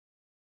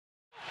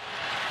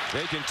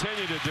They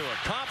continue to do it.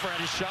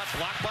 Conference shot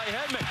blocked by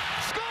Hedman.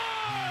 Score!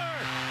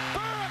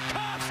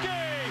 Burakovsky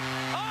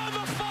on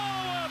the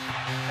follow-up,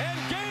 and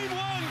Game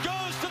 1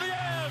 goes to the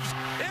Avs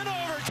in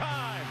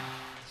overtime.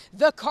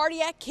 The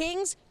Cardiac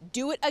Kings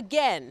do it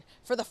again.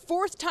 For the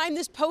 4th time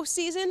this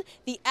postseason,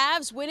 the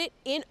Avs win it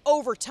in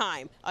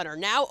overtime and are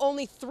now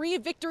only 3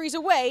 victories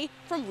away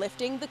from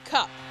lifting the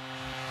cup.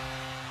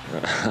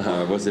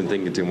 I wasn't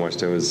thinking too much.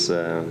 That was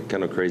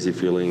kind of crazy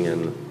feeling,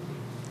 and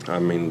I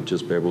mean,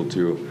 just be able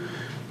to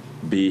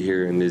be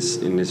here in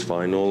this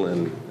final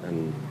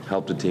and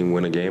help the team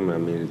win a game. I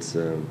mean,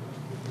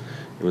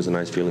 it was a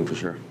nice feeling for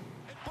sure.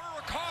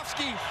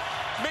 Burakovsky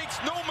makes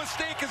no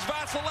mistake as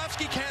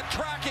Vasilevsky can't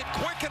track it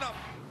quick enough.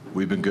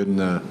 We've been good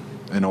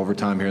in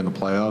overtime here in the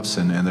playoffs,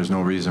 and there's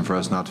no reason for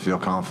us not to feel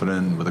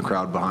confident. With the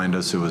crowd behind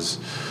us, it was,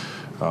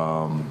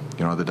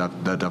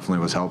 that definitely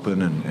was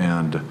helping,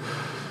 and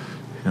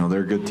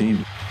they're a good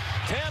team.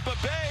 Tampa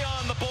Bay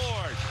on the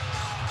board,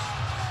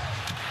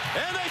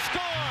 and they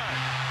score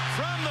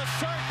from the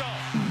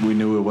circle. We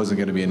knew it wasn't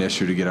going to be an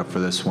issue to get up for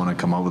this one and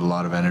come out with a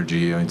lot of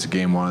energy. I mean, it's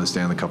Game 1 of the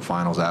Stanley Cup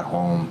Finals at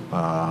home.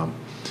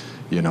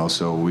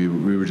 So we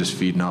were just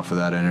feeding off of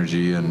that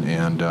energy,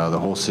 and the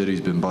whole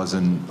city's been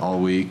buzzing all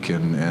week,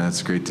 and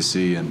it's great to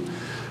see. And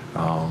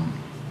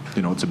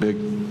it's a big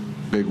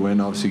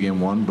win, obviously,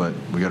 Game 1, but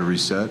we got to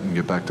reset and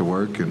get back to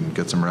work and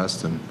get some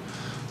rest and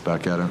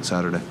back at it on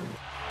Saturday.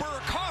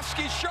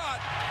 Burakovsky's shot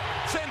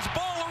sends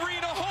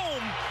Ballerina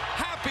home,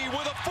 happy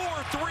with a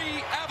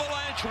 4-3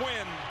 Avalanche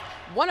win.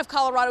 One of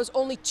Colorado's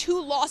only 2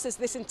 losses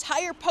this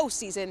entire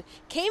postseason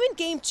came in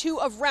Game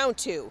 2 of Round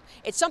 2.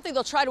 It's something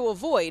they'll try to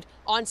avoid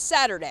on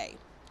Saturday.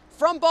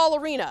 From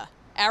Ballerina,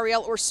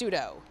 Ariel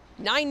Orsuto,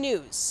 9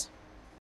 News.